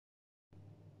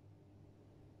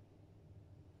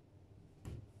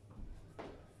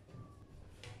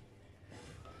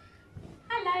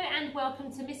and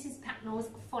welcome to Mrs. Patnell's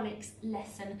phonics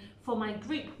lesson for my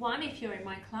group 1 if you're in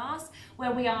my class,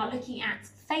 where we are looking at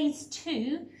phase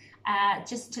 2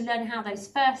 just to learn how those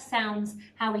first sounds,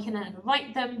 how we can learn to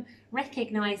write them,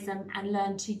 recognise them and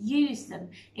learn to use them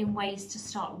in ways to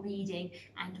start reading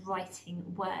and writing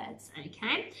words.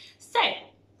 Okay, so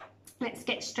let's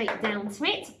get straight down to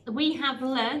it. We have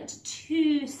learnt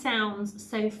 2 sounds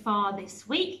so far this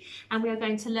week, and we are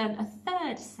going to learn a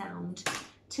 3rd sound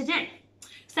today.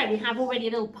 So we have already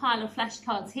a little pile of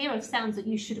flashcards here of sounds that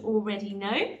you should already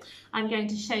know. I'm going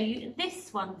to show you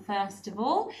this one first of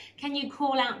all. Can you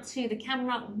call out to the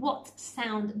camera what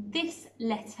sound this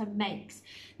letter makes?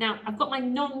 Now, I've got my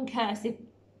non-cursive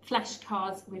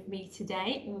flashcards with me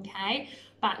today, okay,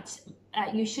 but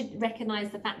you should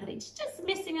recognise the fact that it's just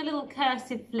missing a little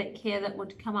cursive flick here that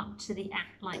would come up to the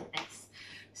A like this.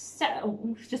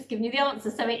 So, just giving you the answer,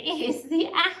 so it is the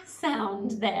A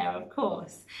sound there, of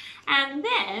course. And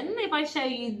then, if I show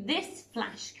you this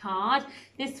flashcard,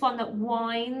 this one that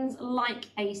winds like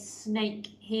a snake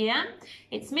here,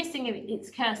 it's missing its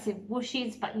cursive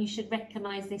whooshes, but you should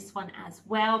recognise this one as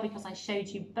well because I showed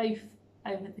you both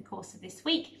over the course of this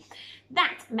week.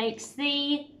 That makes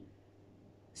the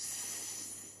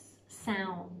S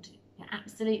sound. You're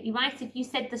absolutely right. If you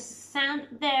said the sound,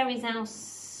 there is our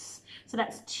S. So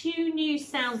that's 2 new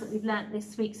sounds that we've learnt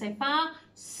this week so far.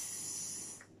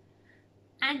 S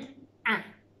and A.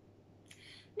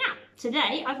 Now,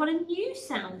 today I've got a new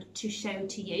sound to show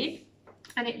to you,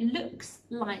 and it looks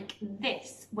like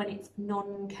this when it's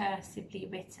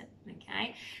non-cursively written,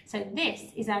 okay? So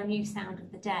this is our new sound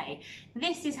of the day.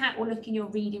 This is how it will look in your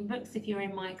reading books if you're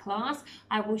in my class.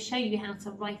 I will show you how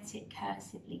to write it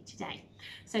cursively today.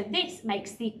 So this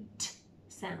makes the T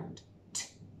sound.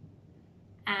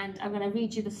 And I'm going to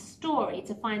read you the story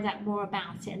to find out more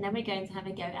about it, and then we're going to have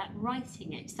a go at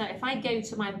writing it. So if I go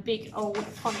to my big old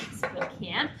phonics book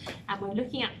here, and we're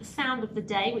looking at the sound of the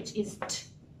day, which is T.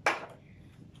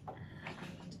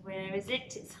 And where is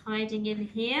it? It's hiding in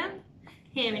here.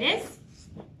 Here it is.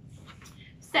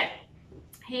 So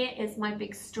here is my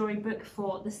big storybook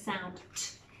for the sound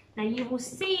T. Now you will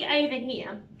see over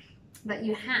here that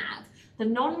you have the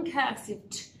non-cursive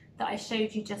T that I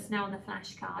showed you just now on the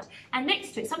flashcard, and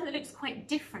next to it something that looks quite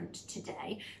different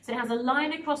today. So it has a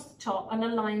line across the top and a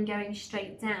line going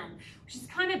straight down, which is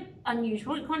kind of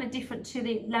unusual, kind of different to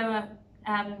the lower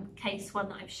case one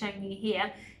that I've shown you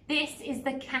here. This is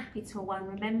the capital one.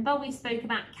 Remember, we spoke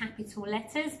about capital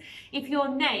letters. If your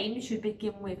name should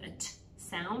begin with a T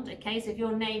sound, okay, so if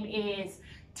your name is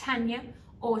Tanya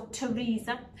or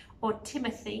Teresa or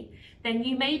Timothy, then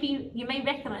you may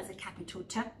recognise a capital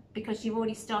T because you've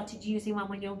already started using one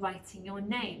when you're writing your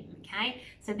name, okay?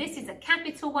 So this is a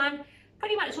capital one.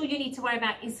 Pretty much all you need to worry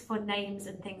about is for names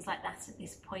and things like that at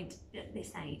this point, at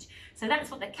this age. So that's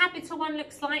what the capital one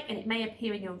looks like, and it may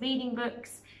appear in your reading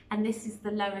books, and this is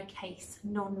the lowercase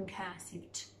non-cursive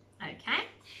T, okay?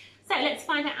 So let's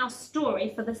find out our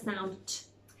story for the sound T.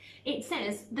 It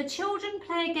says, the children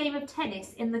play a game of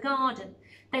tennis in the garden.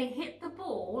 They hit the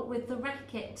ball with the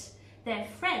racket. Their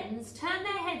friends turn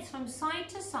their heads from side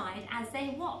to side as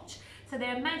they watch. So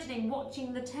they're imagining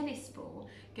watching the tennis ball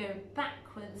go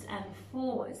backwards and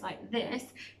forwards like this.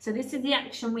 So this is the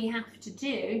action we have to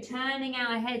do, turning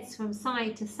our heads from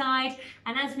side to side.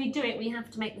 And as we do it, we have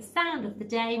to make the sound of the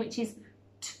day, which is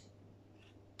T,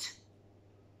 T,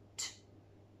 T,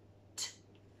 T.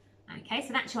 Okay,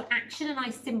 so that's your action, a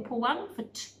nice simple one for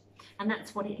T. And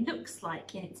that's what it looks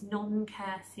like in its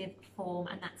non-cursive form,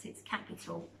 and that's its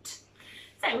capital T.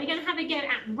 So we're going to have a go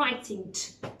at writing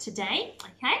T today,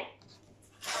 okay?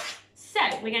 So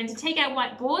we're going to take our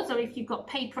whiteboards, or if you've got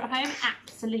paper at home,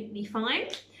 absolutely fine.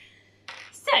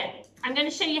 So I'm going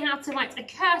to show you how to write a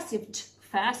cursive T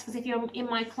first, because if you're in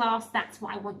my class, that's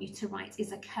what I want you to write,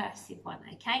 is a cursive one,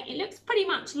 okay? It looks pretty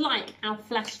much like our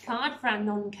flashcard for our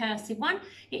non-cursive one.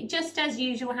 It just, as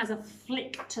usual, has a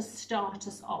flick to start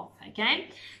us off, okay?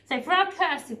 So for our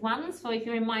cursive ones, for if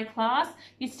you're in my class,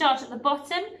 you start at the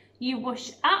bottom, you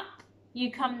whoosh up,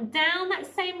 you come down that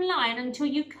same line until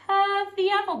you curve the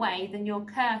other way than your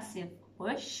cursive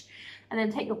whoosh, and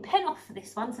then take your pen off for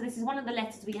this one. So this is one of the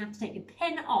letters where you have to take your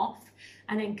pen off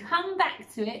and then come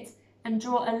back to it and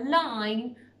draw a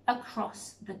line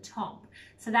across the top.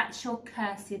 So that's your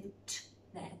cursive T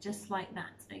there, just like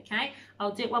that, okay?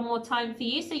 I'll do it one more time for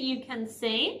you so you can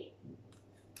see.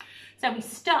 So we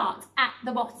start at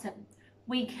the bottom.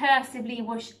 We cursively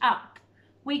whoosh up.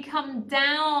 We come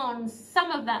down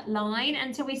some of that line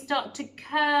until we start to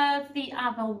curve the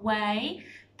other way.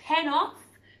 Pen off,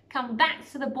 come back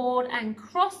to the board and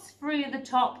cross through the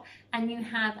top, and you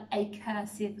have a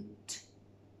cursive T.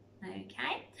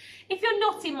 Okay. If you're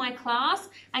not in my class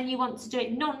and you want to do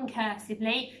it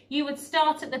non-cursively, you would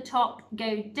start at the top,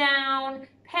 go down,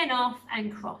 pen off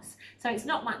and cross. So it's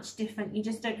not much different, you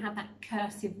just don't have that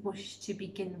cursive whoosh to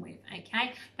begin with,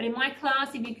 okay? But in my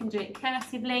class, if you can do it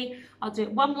cursively, I'll do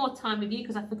it one more time with you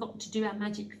because I forgot to do our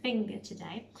magic finger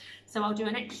today. So I'll do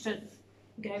an extra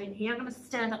go in here. I'm going to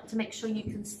stand up to make sure you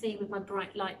can see with my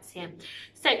bright lights here.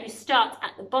 So you start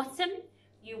at the bottom,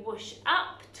 you whoosh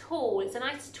up, tall, it's a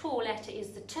nice tall letter, is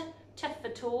the T for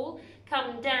tall,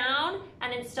 come down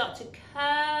and then start to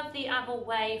curve the other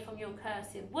way from your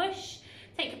cursive whoosh.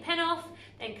 Take your pen off,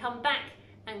 then come back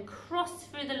and cross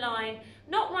through the line,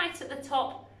 not right at the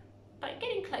top, but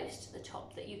getting close to the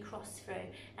top that you cross through.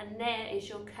 And there is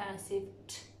your cursive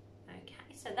T.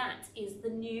 Okay, so that is the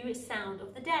new sound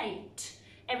of the day. T.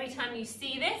 Every time you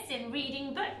see this in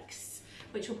reading books,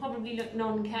 which will probably look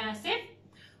non-cursive,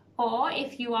 or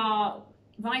if you are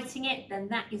writing it, then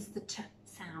that is the T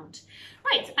sound.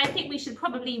 Right, I think we should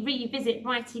probably revisit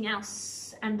writing our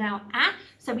S and our A,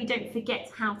 so we don't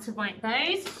forget how to write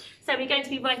those. So we're going to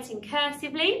be writing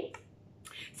cursively.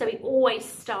 So we always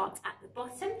start at the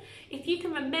bottom. If you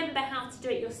can remember how to do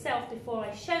it yourself before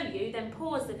I show you, then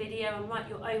pause the video and write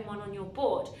your own one on your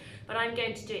board. But I'm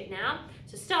going to do it now.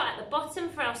 So start at the bottom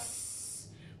for our S.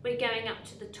 We're going up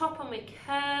to the top and we're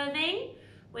curving.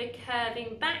 We're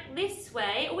curving back this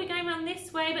way, or we're going around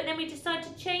this way, but then we decide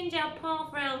to change our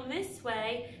path around this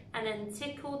way and then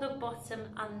tickle the bottom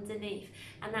underneath.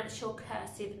 And that's your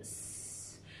cursive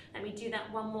S. Let me do that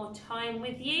one more time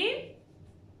with you.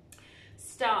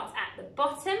 Start at the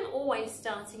bottom, always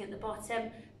starting at the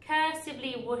bottom,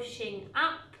 cursively whooshing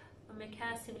up, and we're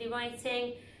cursively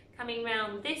writing, coming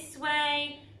round this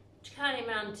way, turning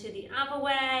around to the other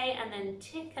way, and then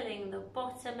tickling the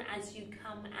bottom as you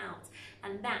come out.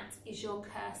 And that is your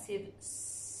cursive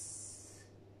S.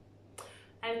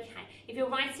 Okay, if you're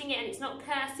writing it and it's not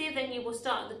cursive, then you will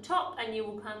start at the top and you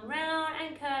will come round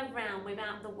and curve round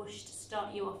without the whoosh to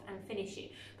start you off and finish you.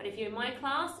 But if you're in my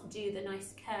class, do the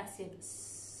nice cursive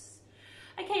S.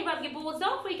 Okay, rub your boards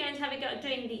off. We're going to have a go at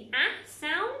doing the A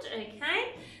sound,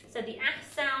 okay? So the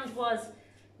A sound was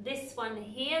this one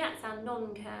here, that's our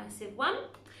non-cursive one.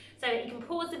 So you can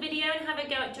pause the video and have a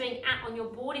go at doing A on your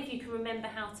board if you can remember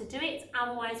how to do it.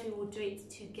 Otherwise, we will do it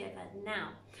together now.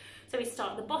 So we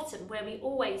start at the bottom where we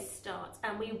always start,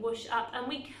 and we whoosh up and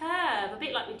we curve, a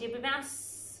bit like we did with our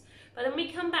S. But then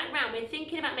we come back round, we're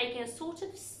thinking about making a sort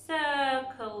of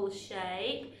circle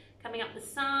shape, coming up the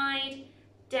side,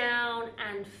 down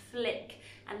and flick.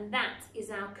 And that is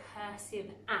our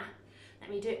cursive A. Let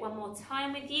me do it one more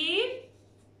time with you.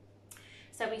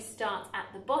 So we start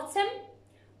at the bottom,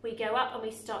 we go up and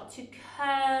we start to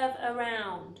curve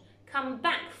around. Come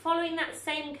back following that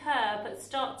same curve, but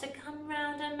start to come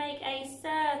round and make a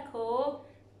circle,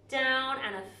 down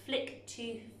and a flick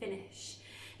to finish.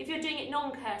 If you're doing it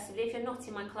non-cursively, if you're not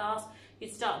in my class,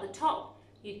 you'd start at the top,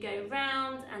 you'd go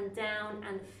round and down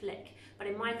and flick. But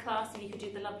in my class, if you could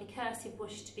do the lovely cursive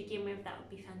whoosh to begin with, that would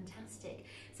be fantastic.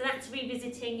 So that's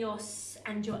revisiting your S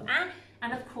and your A,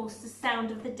 and of course the sound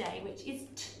of the day, which is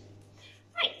T.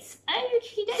 Right,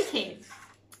 okie dokie.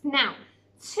 Now,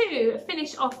 to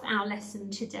finish off our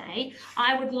lesson today,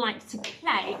 I would like to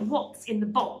play What's in the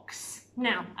Box.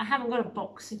 Now, I haven't got a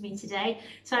box with me today,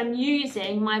 so I'm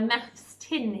using my maths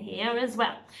tin here as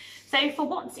well. So for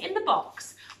What's in the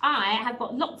Box, I have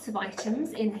got lots of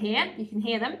items in here, you can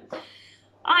hear them.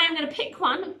 I am going to pick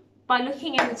one by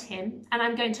looking in the tin, and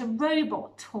I'm going to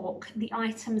robot talk the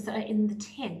items that are in the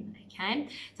tin, okay?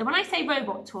 So when I say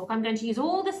robot talk, I'm going to use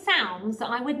all the sounds that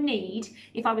I would need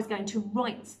if I was going to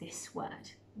write this word,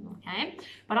 okay?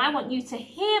 But I want you to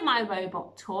hear my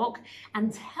robot talk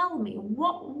and tell me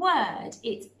what word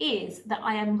it is that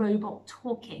I am robot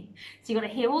talking. So you've got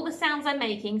to hear all the sounds I'm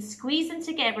making, squeeze them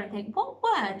together and think, what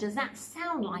word does that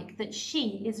sound like that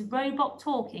she is robot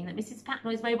talking, that Mrs.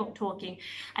 Patnoy is robot talking?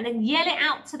 And then yell it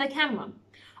out to the camera.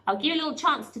 I'll give you a little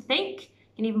chance to think.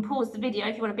 You can even pause the video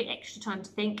if you want a bit extra time to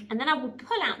think, and then I will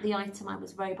pull out the item I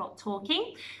was robot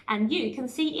talking and you can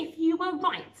see if you were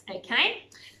right, okay?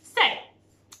 So,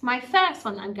 my first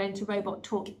one that I'm going to robot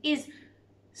talk is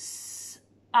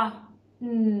S-A-N.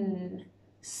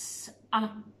 S-A-N.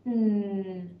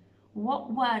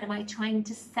 What word am I trying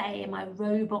to say in my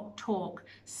robot talk?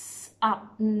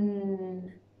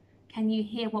 S-A-N. Can you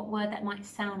hear what word that might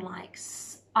sound like?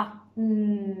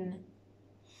 S-A-N.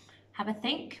 Have a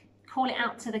think. Call it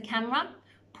out to the camera.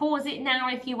 Pause it now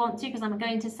if you want to, because I'm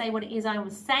going to say what it is I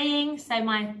was saying. So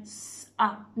my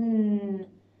S-A-N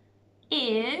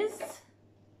is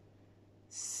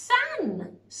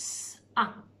sun.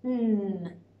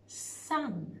 S-A-N.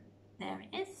 Sun. There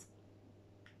it is.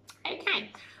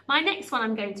 My next one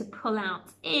I'm going to pull out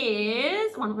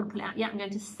is, I'm going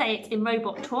to say it in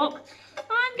robot talk.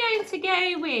 I'm going to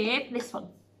go with this one.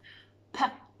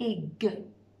 Pig.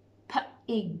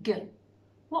 Pig.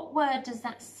 What word does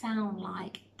that sound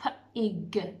like?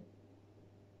 Pig.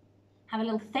 Have a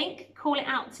little think, call it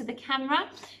out to the camera.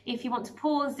 If you want to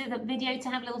pause the video to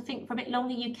have a little think for a bit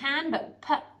longer, you can, but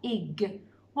pig.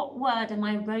 What word am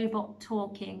I robot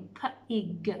talking?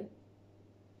 Pig.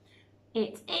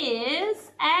 It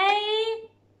is a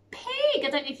pig. I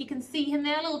don't know if you can see him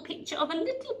there, a little picture of a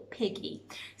little piggy.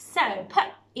 So,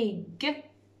 pig,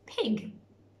 pig.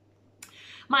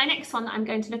 My next one that I'm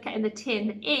going to look at in the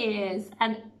tin is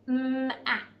an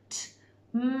at.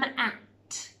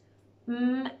 At.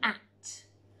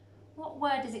 What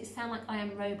word does it sound like I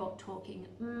am robot talking?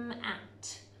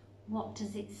 At. What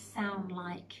does it sound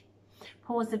like?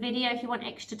 Pause the video if you want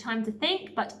extra time to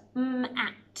think, but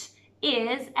at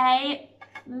is a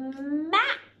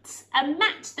mat. A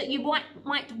mat that you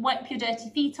might wipe your dirty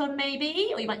feet on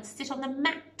maybe, or you might sit on the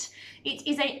mat. It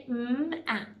is a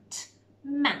at.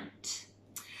 Mat.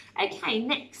 Okay,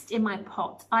 next in my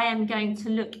pot, I am going to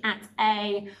look at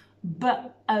a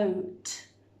boat.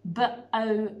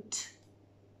 Boat.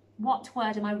 What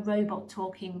word am I robot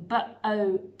talking?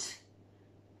 Boat.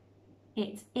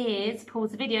 It is, pause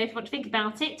the video if you want to think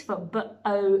about it, for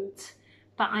boat.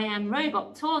 But I am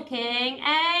robot talking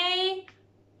a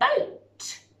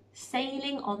boat.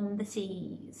 Sailing on the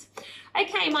seas.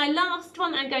 Okay, my last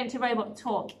one I'm going to robot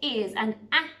talk is an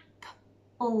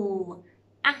apple.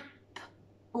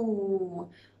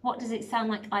 Apple. What does it sound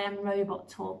like I am robot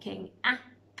talking?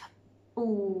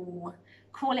 Apple.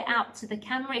 Call it out to the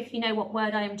camera if you know what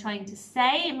word I am trying to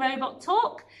say in robot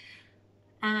talk.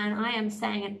 And I am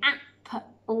saying an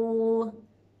apple.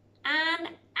 An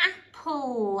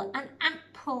apple. An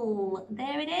apple.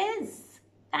 There it is.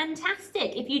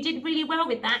 Fantastic. If you did really well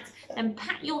with that, then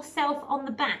pat yourself on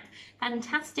the back.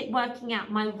 Fantastic working out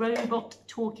my robot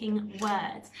talking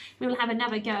words. We will have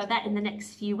another go at that in the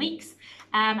next few weeks.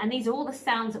 And these are all the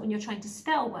sounds that when you're trying to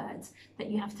spell words that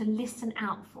you have to listen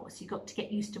out for. So you've got to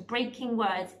get used to breaking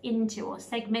words into or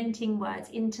segmenting words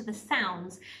into the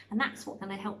sounds. And that's what's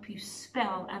going to help you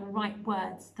spell and write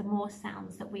words, the more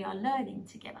sounds that we are learning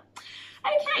together.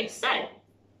 Okay, so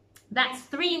that's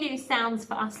 3 new sounds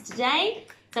for us today.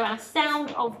 So our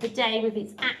sound of the day with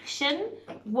its action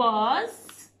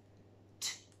was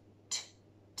t, t,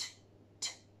 t,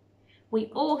 t. We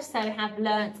also have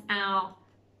learnt our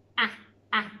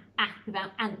with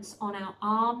our ants on our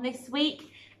arm this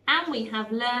week. And we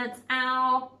have learnt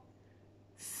our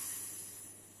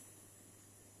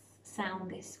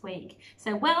sound this week.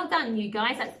 So well done, you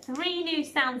guys. That's 3 new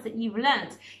sounds that you've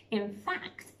learnt. In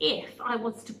fact, if I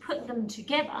was to put them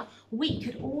together, we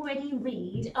could already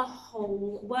read a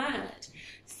whole word.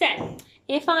 So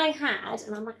if I had,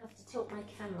 and I might have to tilt my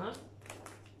camera.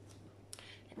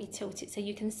 Let me tilt it so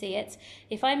you can see it.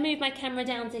 If I move my camera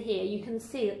down to here, you can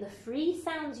see that the 3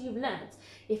 sounds you've learnt,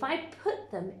 if I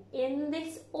put them in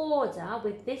this order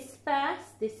with this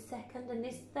first, this second and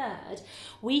this third,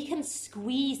 we can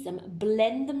squeeze them,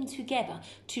 blend them together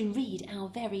to read our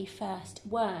very first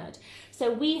word.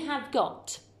 So we have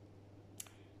got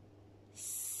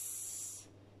s,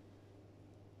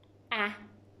 a,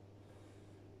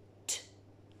 t,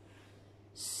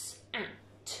 s, at.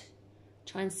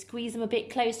 Try and squeeze them a bit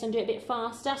closer and do it a bit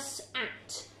faster.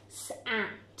 Sat,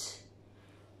 sat,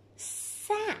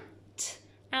 sat.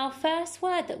 Our first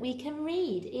word that we can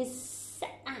read is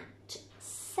sat,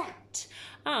 sat.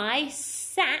 I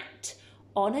sat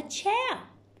on a chair.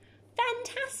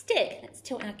 Fantastic. Let's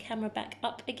tilt our camera back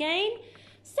up again.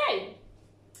 So,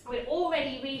 we're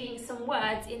already reading some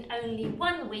words in only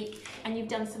 1 week, and you've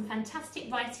done some fantastic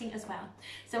writing as well.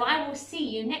 So I will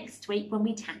see you next week when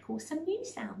we tackle some new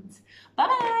sounds.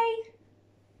 Bye!